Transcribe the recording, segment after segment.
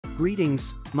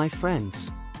Greetings, my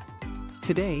friends.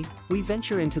 Today, we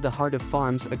venture into the heart of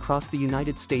farms across the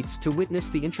United States to witness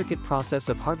the intricate process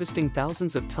of harvesting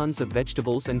thousands of tons of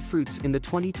vegetables and fruits in the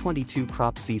 2022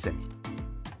 crop season.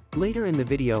 Later in the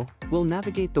video, we'll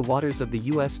navigate the waters of the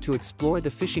US to explore the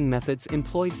fishing methods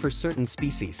employed for certain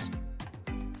species.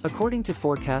 According to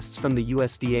forecasts from the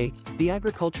USDA, the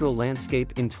agricultural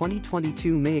landscape in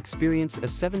 2022 may experience a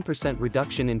 7%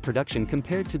 reduction in production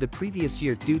compared to the previous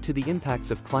year due to the impacts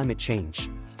of climate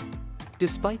change.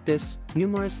 Despite this,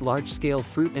 numerous large-scale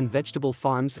fruit and vegetable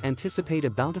farms anticipate a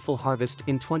bountiful harvest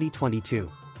in 2022.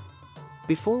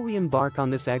 Before we embark on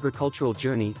this agricultural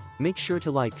journey, make sure to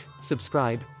like,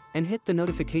 subscribe, and hit the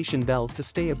notification bell to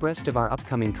stay abreast of our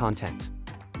upcoming content.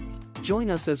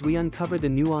 Join us as we uncover the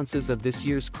nuances of this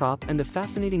year's crop and the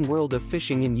fascinating world of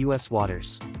fishing in U.S.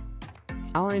 waters.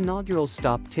 Our inaugural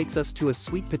stop takes us to a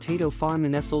sweet potato farm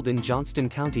nestled in Johnston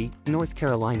County, North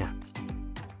Carolina.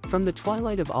 From the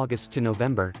twilight of August to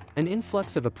November, an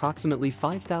influx of approximately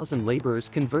 5,000 laborers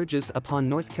converges upon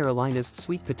North Carolina's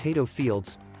sweet potato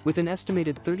fields, with an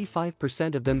estimated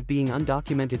 35% of them being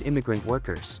undocumented immigrant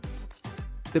workers.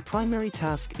 The primary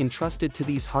task entrusted to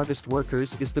these harvest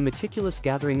workers is the meticulous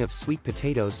gathering of sweet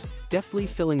potatoes, deftly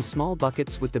filling small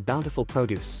buckets with the bountiful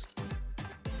produce.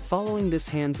 Following this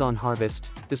hands-on harvest,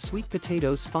 the sweet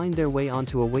potatoes find their way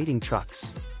onto awaiting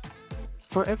trucks.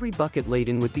 For every bucket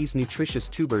laden with these nutritious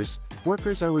tubers,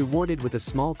 workers are rewarded with a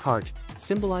small cart,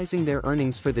 symbolizing their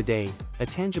earnings for the day, a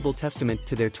tangible testament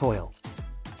to their toil.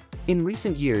 In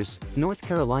recent years, North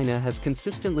Carolina has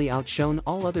consistently outshone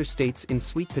all other states in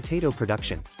sweet potato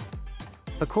production.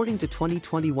 According to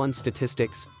 2021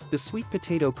 statistics, the sweet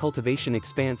potato cultivation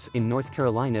expanse in North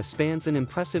Carolina spans an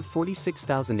impressive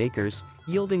 46,000 acres,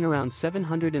 yielding around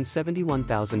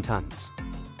 771,000 tons.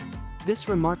 This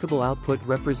remarkable output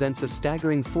represents a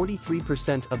staggering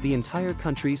 43% of the entire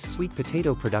country's sweet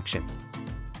potato production.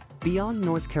 Beyond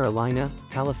North Carolina,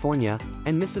 California,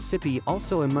 and Mississippi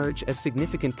also emerge as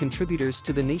significant contributors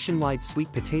to the nationwide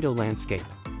sweet potato landscape.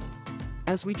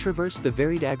 As we traverse the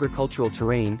varied agricultural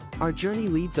terrain, our journey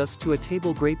leads us to a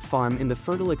table grape farm in the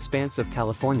fertile expanse of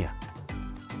California.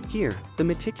 Here, the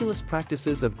meticulous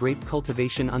practices of grape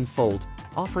cultivation unfold,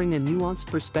 offering a nuanced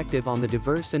perspective on the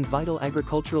diverse and vital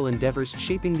agricultural endeavors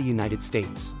shaping the United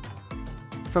States.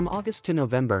 From August to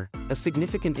November, a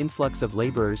significant influx of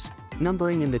laborers,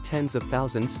 numbering in the tens of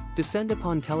thousands, descend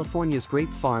upon California's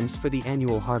grape farms for the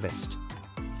annual harvest.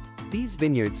 These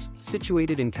vineyards,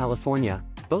 situated in California,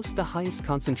 boast the highest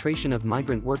concentration of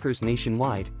migrant workers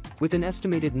nationwide, with an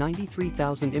estimated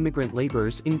 93,000 immigrant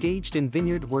laborers engaged in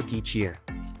vineyard work each year.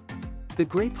 The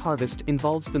grape harvest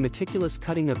involves the meticulous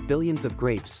cutting of billions of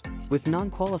grapes, with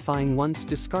non-qualifying ones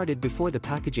discarded before the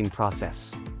packaging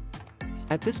process.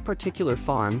 At this particular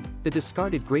farm, the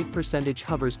discarded grape percentage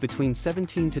hovers between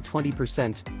 17 to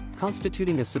 20%,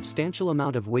 constituting a substantial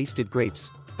amount of wasted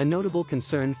grapes, a notable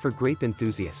concern for grape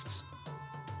enthusiasts.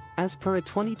 As per a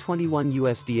 2021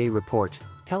 USDA report,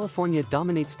 California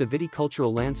dominates the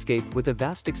viticultural landscape with a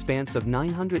vast expanse of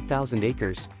 900,000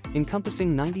 acres,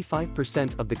 encompassing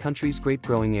 95% of the country's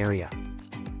grape-growing area.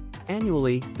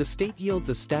 Annually, the state yields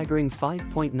a staggering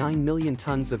 5.9 million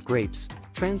tons of grapes,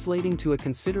 translating to a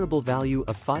considerable value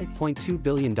of $5.2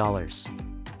 billion.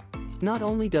 Not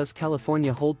only does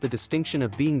California hold the distinction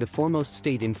of being the foremost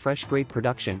state in fresh grape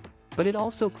production, but it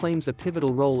also claims a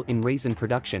pivotal role in raisin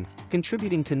production,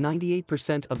 contributing to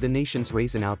 98% of the nation's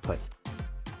raisin output.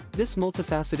 This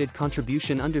multifaceted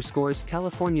contribution underscores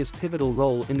California's pivotal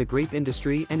role in the grape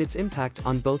industry and its impact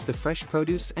on both the fresh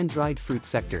produce and dried fruit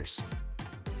sectors.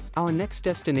 Our next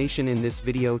destination in this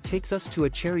video takes us to a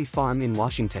cherry farm in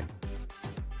Washington.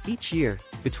 Each year,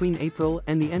 between April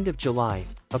and the end of July,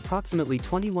 approximately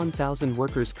 21,000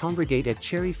 workers congregate at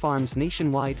cherry farms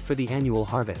nationwide for the annual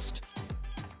harvest.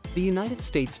 The United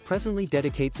States presently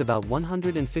dedicates about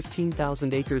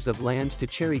 115,000 acres of land to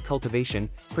cherry cultivation,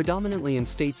 predominantly in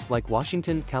states like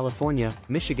Washington, California,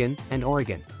 Michigan, and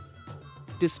Oregon.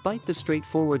 Despite the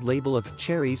straightforward label of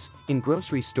cherries in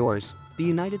grocery stores, the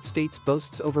United States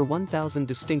boasts over 1,000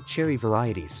 distinct cherry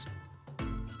varieties.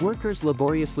 Workers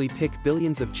laboriously pick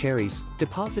billions of cherries,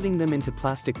 depositing them into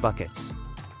plastic buckets.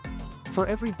 For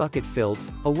every bucket filled,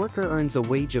 a worker earns a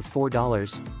wage of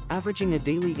 $4, averaging a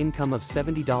daily income of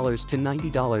 $70 to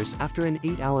 $90 after an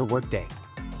 8-hour workday.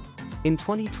 In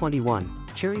 2021,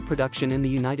 cherry production in the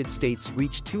United States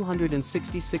reached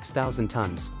 266,000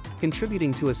 tons,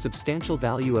 contributing to a substantial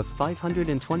value of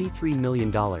 $523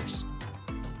 million.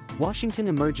 Washington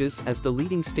emerges as the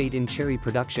leading state in cherry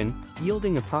production,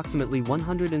 yielding approximately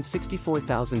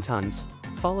 164,000 tons,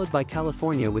 followed by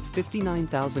California with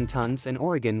 59,000 tons and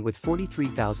Oregon with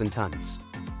 43,000 tons.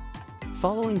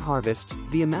 Following harvest,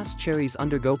 the amassed cherries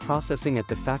undergo processing at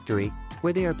the factory,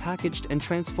 where they are packaged and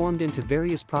transformed into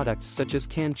various products such as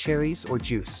canned cherries or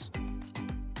juice.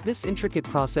 This intricate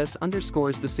process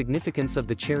underscores the significance of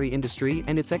the cherry industry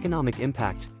and its economic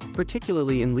impact,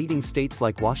 particularly in leading states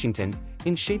like Washington,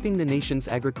 in shaping the nation's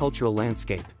agricultural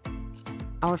landscape.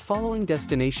 Our following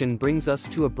destination brings us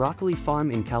to a broccoli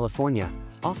farm in California,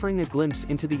 offering a glimpse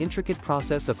into the intricate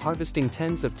process of harvesting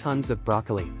tens of tons of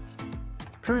broccoli.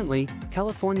 Currently,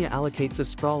 California allocates a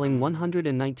sprawling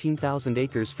 119,000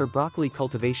 acres for broccoli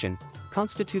cultivation,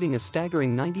 constituting a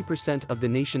staggering 90% of the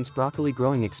nation's broccoli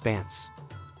growing expanse.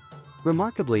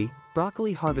 Remarkably,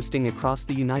 broccoli harvesting across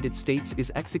the United States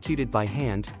is executed by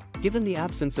hand, given the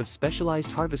absence of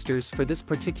specialized harvesters for this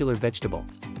particular vegetable.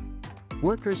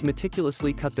 Workers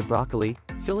meticulously cut the broccoli,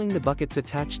 filling the buckets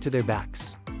attached to their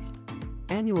backs.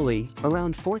 Annually,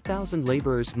 around 4,000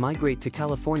 laborers migrate to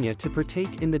California to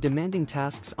partake in the demanding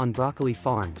tasks on broccoli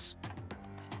farms.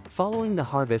 Following the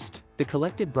harvest, the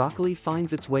collected broccoli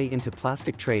finds its way into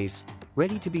plastic trays,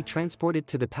 ready to be transported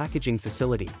to the packaging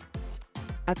facility.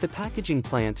 At the packaging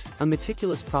plant, a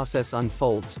meticulous process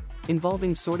unfolds,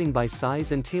 involving sorting by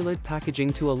size and tailored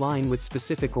packaging to align with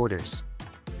specific orders.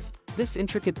 This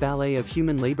intricate ballet of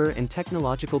human labor and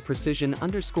technological precision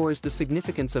underscores the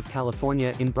significance of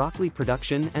California in broccoli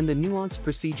production and the nuanced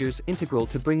procedures integral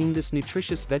to bringing this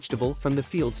nutritious vegetable from the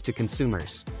fields to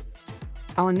consumers.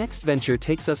 Our next venture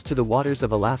takes us to the waters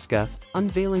of Alaska,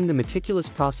 unveiling the meticulous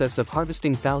process of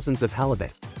harvesting thousands of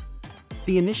halibut.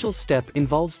 The initial step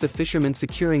involves the fishermen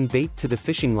securing bait to the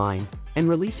fishing line and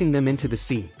releasing them into the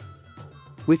sea.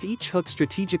 With each hook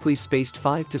strategically spaced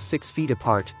 5 to 6 feet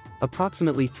apart,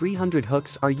 approximately 300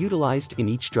 hooks are utilized in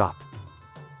each drop.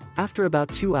 After about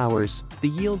 2 hours, the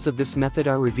yields of this method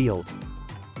are revealed.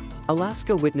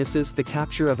 Alaska witnesses the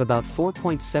capture of about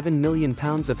 4.7 million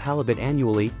pounds of halibut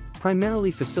annually,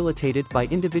 primarily facilitated by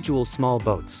individual small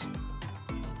boats.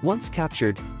 Once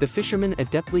captured, the fisherman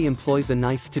adeptly employs a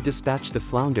knife to dispatch the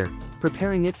flounder,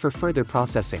 preparing it for further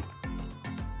processing.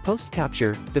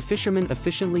 Post-capture, the fisherman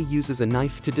efficiently uses a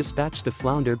knife to dispatch the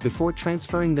flounder before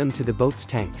transferring them to the boat's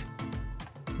tank.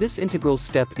 This integral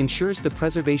step ensures the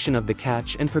preservation of the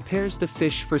catch and prepares the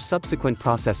fish for subsequent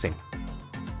processing.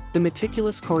 The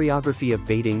meticulous choreography of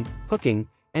baiting, hooking,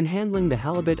 and handling the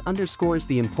halibut underscores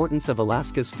the importance of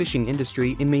Alaska's fishing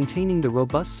industry in maintaining the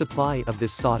robust supply of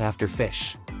this sought-after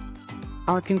fish.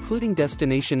 Our concluding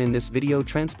destination in this video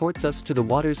transports us to the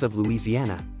waters of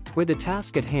Louisiana, where the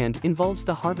task at hand involves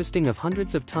the harvesting of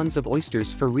hundreds of tons of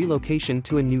oysters for relocation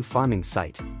to a new farming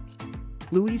site.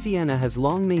 Louisiana has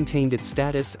long maintained its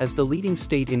status as the leading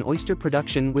state in oyster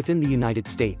production within the United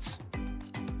States.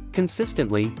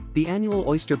 Consistently, the annual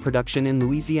oyster production in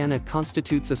Louisiana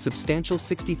constitutes a substantial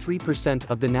 63%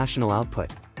 of the national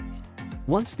output.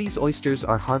 Once these oysters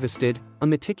are harvested, a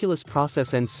meticulous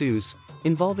process ensues,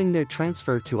 involving their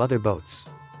transfer to other boats.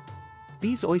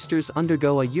 These oysters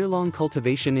undergo a year-long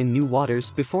cultivation in new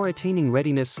waters before attaining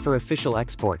readiness for official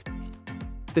export.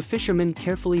 The fishermen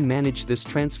carefully manage this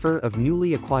transfer of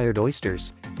newly acquired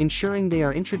oysters, ensuring they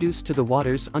are introduced to the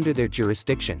waters under their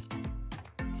jurisdiction.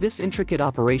 This intricate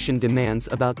operation demands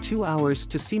about 2 hours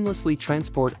to seamlessly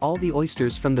transport all the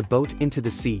oysters from the boat into the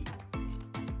sea.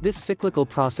 This cyclical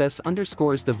process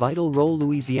underscores the vital role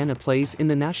Louisiana plays in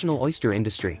the national oyster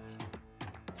industry.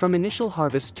 From initial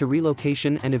harvest to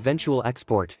relocation and eventual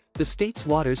export, the state's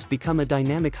waters become a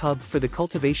dynamic hub for the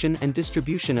cultivation and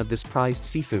distribution of this prized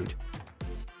seafood.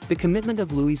 The commitment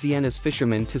of Louisiana's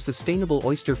fishermen to sustainable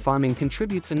oyster farming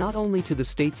contributes not only to the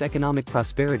state's economic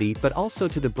prosperity but also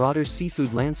to the broader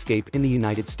seafood landscape in the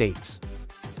United States.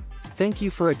 Thank you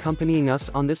for accompanying us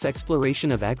on this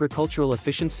exploration of agricultural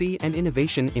efficiency and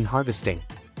innovation in harvesting.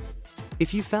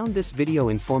 If you found this video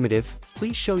informative,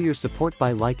 please show your support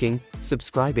by liking,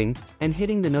 subscribing, and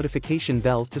hitting the notification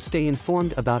bell to stay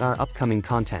informed about our upcoming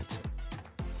content.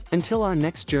 Until our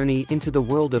next journey into the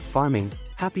world of farming,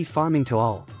 happy farming to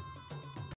all.